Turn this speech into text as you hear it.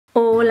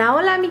Hola,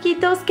 hola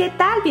amiguitos, ¿qué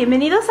tal?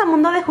 Bienvenidos a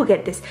Mundo de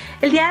Juguetes.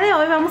 El día de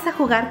hoy vamos a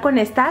jugar con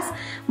estas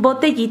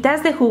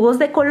botellitas de jugos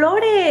de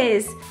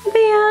colores.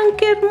 Vean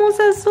qué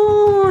hermosas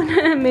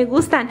son, me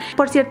gustan.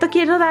 Por cierto,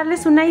 quiero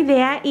darles una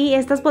idea y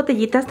estas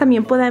botellitas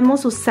también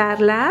podemos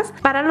usarlas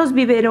para los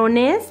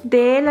biberones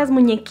de las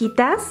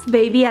muñequitas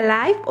Baby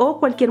Alive o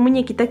cualquier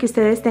muñequita que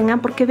ustedes tengan,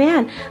 porque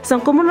vean,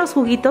 son como los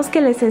juguitos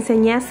que les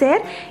enseñé a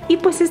hacer y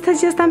pues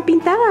estas ya están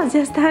pintadas,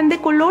 ya están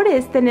de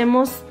colores.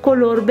 Tenemos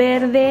color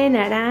verde,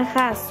 naranja,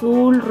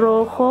 azul,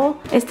 rojo,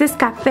 este es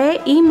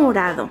café y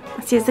morado,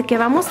 así es de que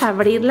vamos a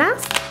abrirlas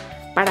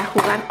para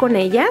jugar con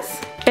ellas.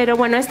 Pero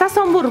bueno, estas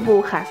son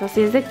burbujas,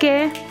 así es de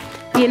que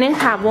tienen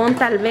jabón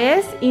tal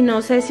vez, y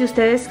no sé si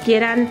ustedes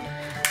quieran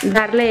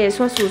darle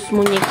eso a sus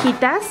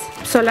muñequitas.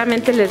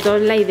 Solamente les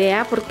doy la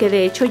idea porque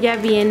de hecho ya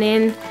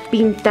vienen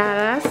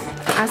pintadas,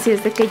 así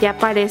es de que ya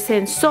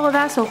parecen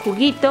sodas o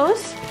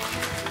juguitos.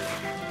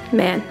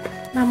 Vean,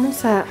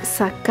 vamos a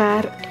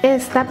sacar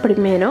esta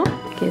primero,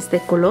 que es de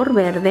color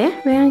verde.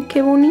 Vean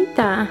qué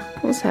bonita.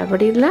 Vamos a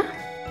abrirla.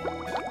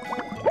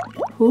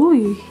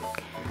 Uy,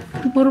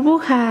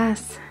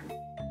 burbujas.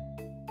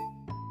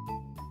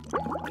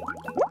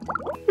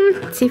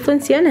 Sí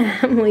funciona,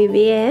 muy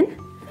bien.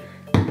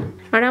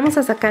 Ahora vamos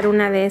a sacar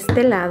una de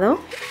este lado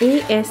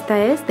y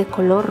esta es de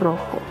color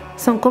rojo.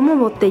 Son como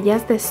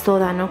botellas de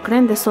soda, ¿no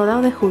creen? De soda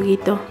o de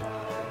juguito.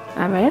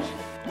 A ver.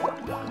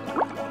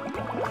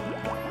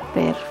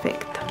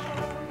 Perfecto.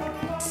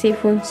 Sí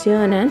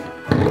funcionan.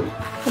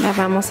 Ahora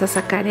vamos a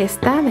sacar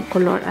esta de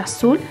color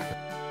azul.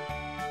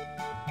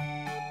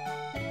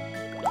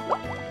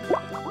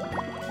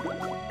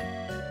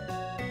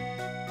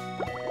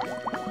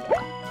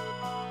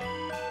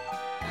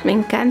 Me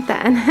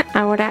encantan.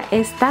 Ahora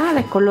esta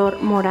de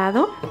color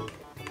morado.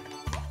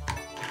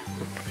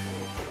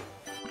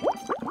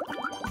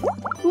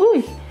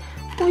 Uy,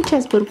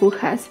 muchas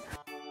burbujas.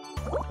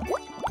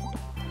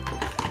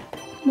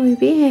 Muy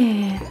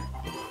bien.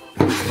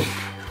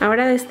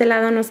 Ahora de este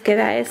lado nos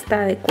queda esta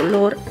de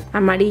color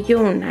amarillo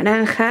o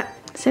naranja.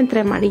 Es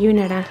entre amarillo y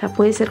naranja.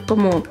 Puede ser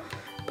como,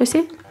 pues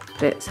sí,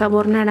 de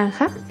sabor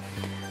naranja.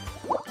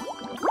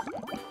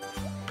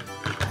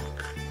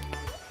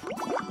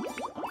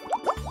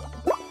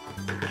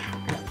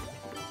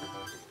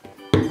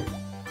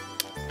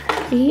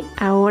 Y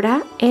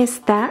ahora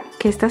esta,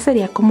 que esta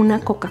sería como una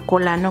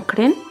Coca-Cola, ¿no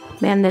creen?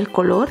 Vean del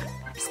color.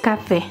 Es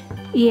café.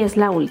 Y es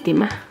la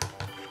última.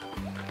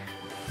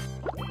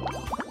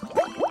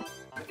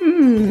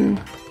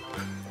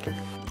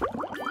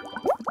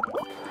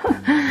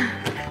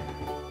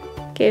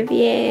 ¡Qué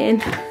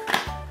bien!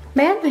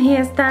 Vean, ahí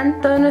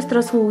están todos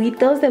nuestros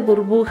juguitos de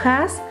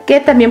burbujas que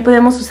también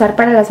podemos usar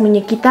para las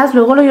muñequitas.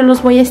 Luego yo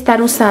los voy a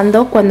estar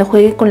usando cuando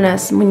juegue con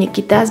las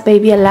muñequitas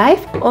Baby Alive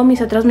o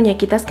mis otras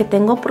muñequitas que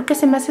tengo, porque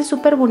se me hacen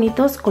súper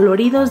bonitos,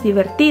 coloridos,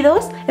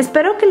 divertidos.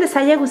 Espero que les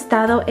haya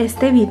gustado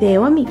este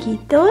video,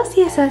 amiguitos.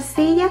 Si es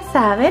así, ya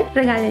saben,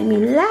 regálenme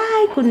un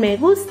like, un me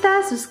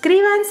gusta,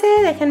 suscríbanse,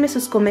 déjenme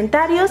sus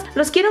comentarios.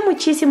 Los quiero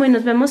muchísimo y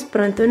nos vemos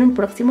pronto en un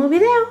próximo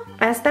video.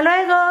 ¡Hasta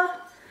luego!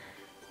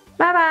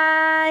 Bye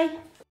bye.